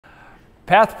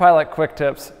PathPilot Quick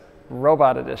Tips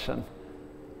Robot Edition.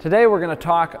 Today we're going to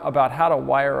talk about how to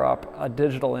wire up a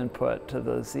digital input to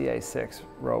the ZA6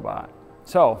 robot.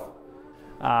 So,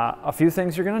 a few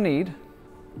things you're going to need.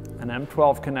 An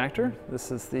M12 connector.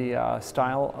 This is the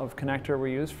style of connector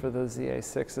we use for the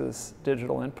ZA6's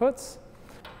digital inputs.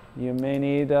 You may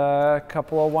need a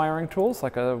couple of wiring tools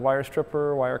like a wire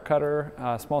stripper, wire cutter,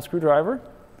 a small screwdriver,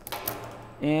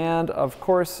 and of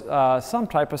course some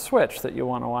type of switch that you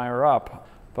want to wire up.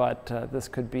 But this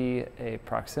could be a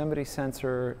proximity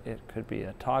sensor, it could be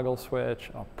a toggle switch,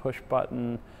 a push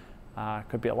button,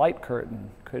 could be a light curtain,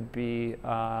 could be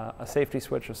a safety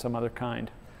switch of some other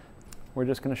kind. We're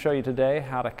just going to show you today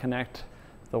how to connect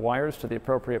the wires to the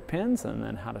appropriate pins and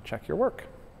then how to check your work.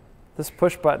 This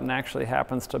push button actually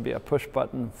happens to be a push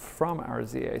button from our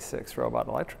ZA6 robot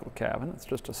electrical cabinet. It's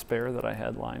just a spare that I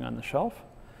had lying on the shelf.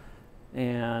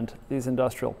 And these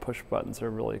industrial push buttons are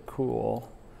really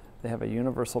cool. They have a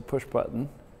universal push button.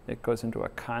 It goes into a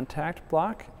contact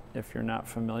block. If you're not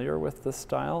familiar with this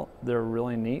style, they're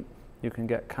really neat. You can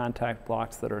get contact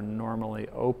blocks that are normally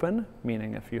open,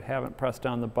 meaning if you haven't pressed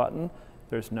down the button,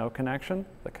 there's no connection.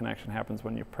 The connection happens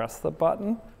when you press the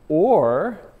button.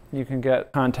 Or you can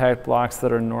get contact blocks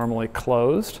that are normally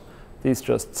closed. These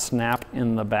just snap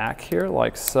in the back here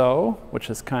like so,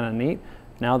 which is kind of neat.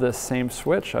 Now this same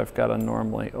switch, I've got a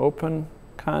normally open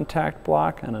contact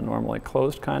block and a normally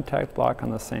closed contact block on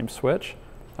the same switch.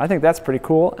 I think that's pretty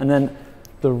cool. And then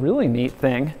the really neat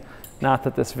thing, not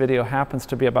that this video happens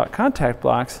to be about contact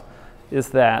blocks, is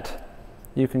that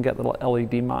you can get little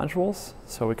LED modules,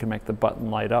 so we can make the button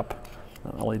light up.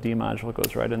 The LED module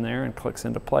goes right in there and clicks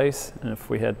into place. And if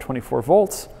we had 24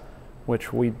 volts,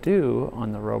 which we do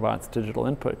on the robot's digital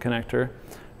input connector,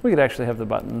 we could actually have the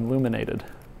button illuminated,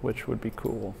 which would be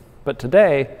cool. But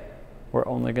today, we're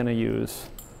only going to use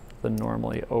the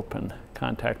normally open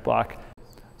contact block.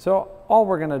 So all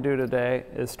we're going to do today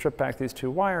is strip back these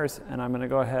two wires, and I'm going to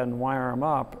go ahead and wire them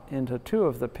up into two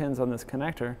of the pins on this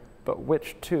connector, but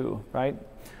which two, right?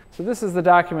 So this is the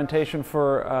documentation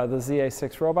for the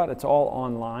ZA6 robot. It's all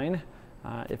online.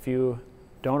 If you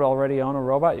don't already own a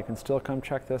robot, you can still come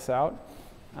check this out.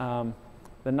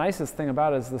 The nicest thing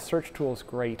about it is the search tool is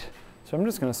great. So I'm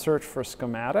just going to search for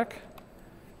schematic,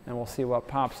 and we'll see what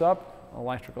pops up.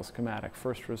 Electrical schematic,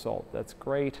 first result. That's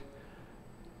great.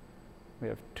 We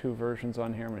have two versions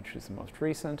on here. I'm going to choose the most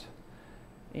recent.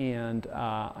 And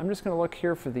I'm just going to look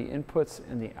here for the inputs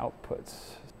and the outputs.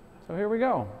 So here we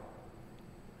go.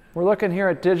 We're looking here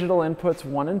at digital inputs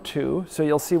 1 and 2. So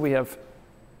you'll see we have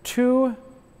 2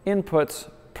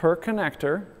 inputs per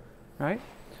connector, right?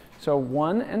 So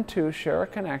 1 and 2 share a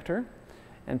connector.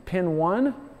 And pin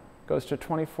 1 goes to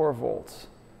 24 volts.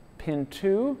 Pin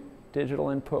 2, digital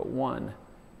input 1.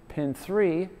 Pin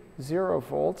 3, 0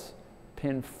 volts.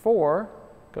 Pin 4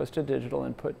 goes to digital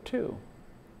input 2.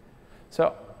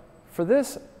 So for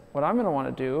this, what I'm going to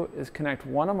want to do is connect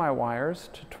one of my wires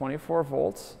to 24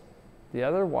 volts, the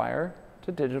other wire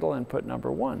to digital input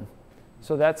number 1.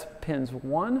 So that's pins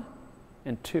 1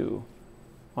 and 2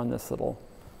 on this little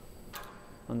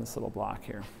block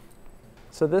here.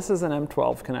 So this is an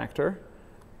M12 connector.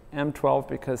 M12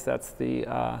 because that's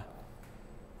the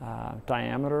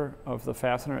diameter of the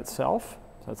fastener itself.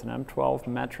 So it's an M12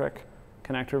 metric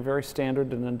connector, very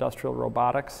standard in industrial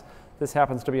robotics. This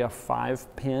happens to be a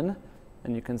 5-pin,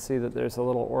 and you can see that there's a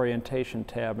little orientation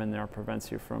tab in there,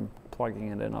 prevents you from plugging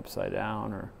it in upside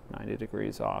down or 90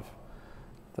 degrees off.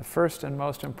 The first and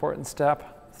most important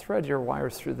step, thread your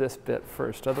wires through this bit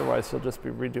first, otherwise you'll just be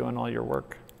redoing all your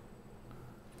work.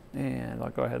 And I'll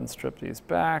go ahead and strip these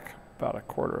back about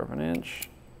 1/4 inch.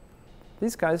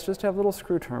 These guys just have little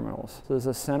screw terminals. So there's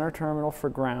a center terminal for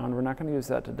ground. We're not going to use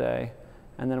that today.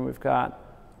 And then we've got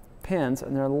pins,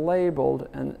 and they're labeled.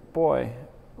 And boy,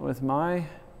 with my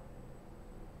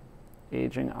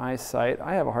aging eyesight,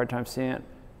 I have a hard time seeing it.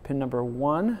 Pin number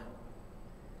 1,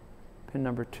 pin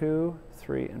number 2,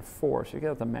 3, and 4. So you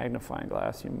get the magnifying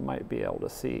glass, you might be able to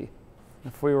see.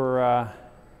 If we were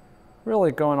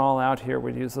really going all out here,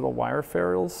 we'd use little wire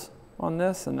ferrules on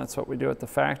this, and that's what we do at the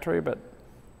factory. But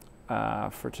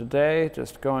for today,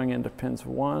 just going into pins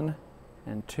 1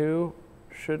 and 2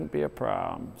 shouldn't be a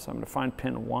problem. So I'm going to find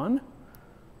pin 1,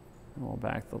 and we'll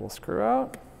back the little screw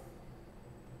out.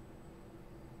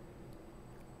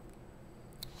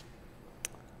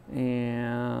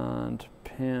 And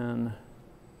pin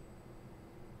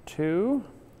 2.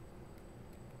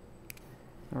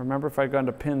 Now remember, if I'd gone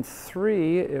to pin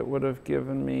 3, it would have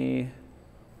given me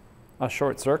a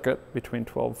short circuit between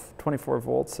 24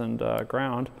 volts and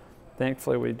ground.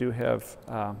 Thankfully, we do have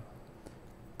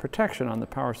protection on the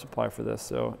power supply for this,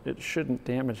 so it shouldn't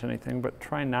damage anything, but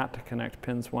try not to connect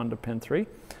pins 1 to pin 3.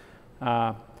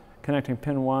 Connecting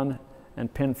pin 1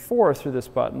 and pin 4 through this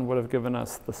button would have given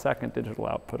us the second digital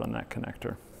output on that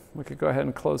connector. We could go ahead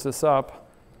and close this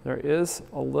up. There is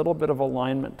a little bit of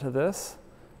alignment to this,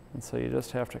 and so you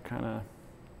just have to kind of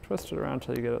twist it around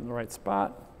until you get it in the right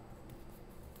spot.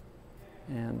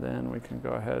 And then we can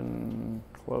go ahead and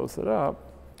close it up.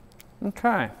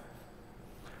 Okay.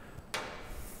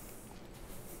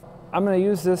 I'm going to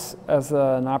use this as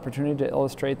an opportunity to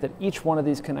illustrate that each one of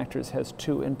these connectors has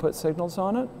 2 input signals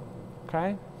on it.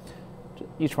 Okay?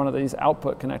 Each one of these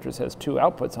output connectors has 2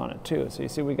 outputs on it too. So you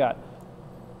see we got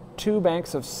 2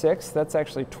 banks of 6. That's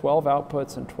actually 12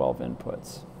 outputs and 12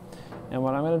 inputs. And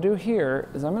what I'm going to do here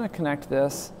is I'm going to connect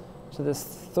this to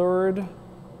this 3rd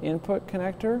input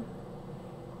connector.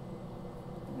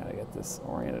 Got to get this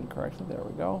oriented correctly. There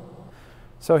we go.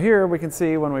 So here we can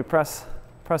see when we press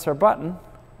our button,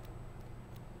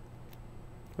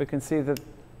 we can see that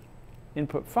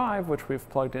input 5, which we've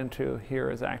plugged into here,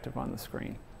 is active on the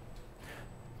screen.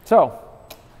 So,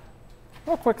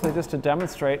 real quickly, just to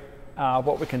demonstrate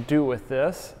what we can do with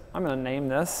this, I'm going to name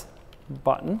this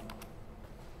button,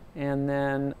 and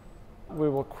then we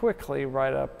will quickly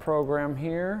write a program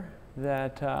here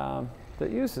that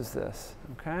that uses this.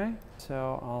 Okay,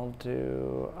 so I'll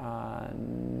do a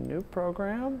new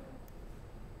program,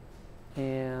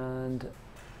 and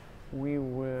we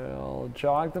will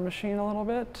jog the machine a little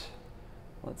bit.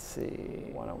 Let's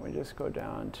see, why don't we just go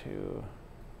down to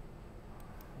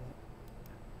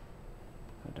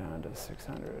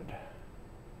 600.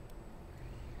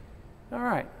 All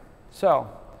right, so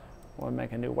we'll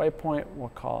make a new waypoint. We'll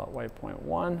call it waypoint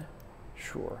 1.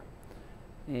 Sure.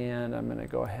 And I'm going to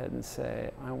go ahead and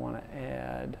say I want to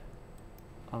add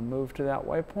a move to that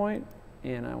waypoint,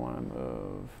 and I want to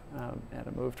move, add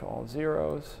a move to all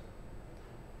zeros.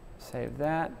 Save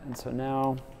that, and so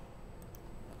now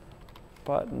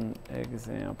button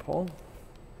example.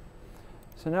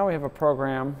 So now we have a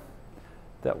program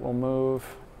that will move.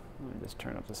 Let me just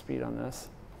turn up the speed on this.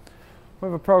 We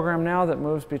have a program now that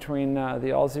moves between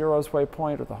the all zeros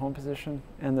waypoint or the home position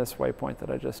and this waypoint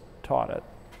that I just taught it.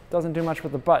 Doesn't do much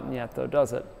with the button yet though,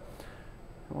 does it?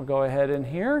 And we'll go ahead in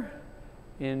here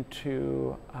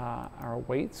into our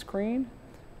wait screen,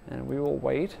 and we will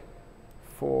wait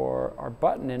for our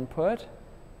button input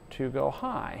to go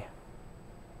high.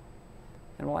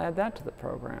 And we'll add that to the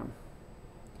program.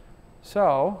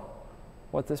 So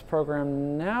what this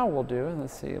program now will do, and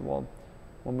let's see, we'll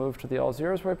move to the all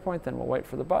zeros waypoint, then we'll wait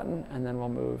for the button, and then we'll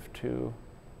move to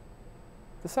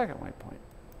the second waypoint.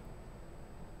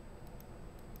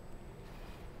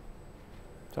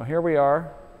 So here we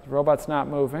are, the robot's not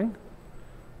moving.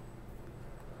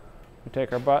 We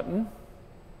take our button,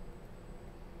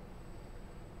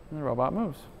 and the robot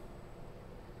moves.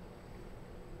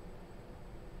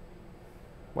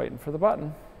 Waiting for the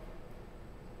button.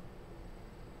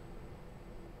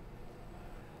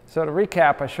 So to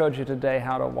recap, I showed you today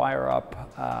how to wire up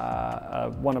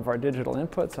one of our digital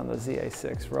inputs on the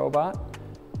ZA6 robot,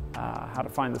 how to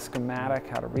find the schematic,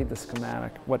 how to read the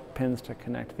schematic, what pins to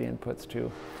connect the inputs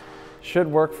to. Should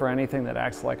work for anything that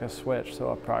acts like a switch,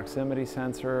 so a proximity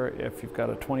sensor. If you've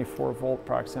got a 24-volt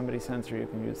proximity sensor, you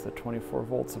can use the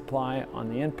 24-volt supply on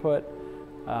the input.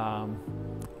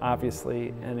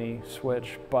 Obviously, any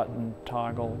switch, button,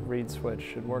 toggle, read switch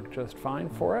should work just fine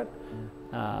for it.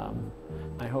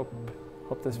 I hope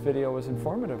this video was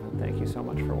informative, and thank you so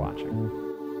much for watching.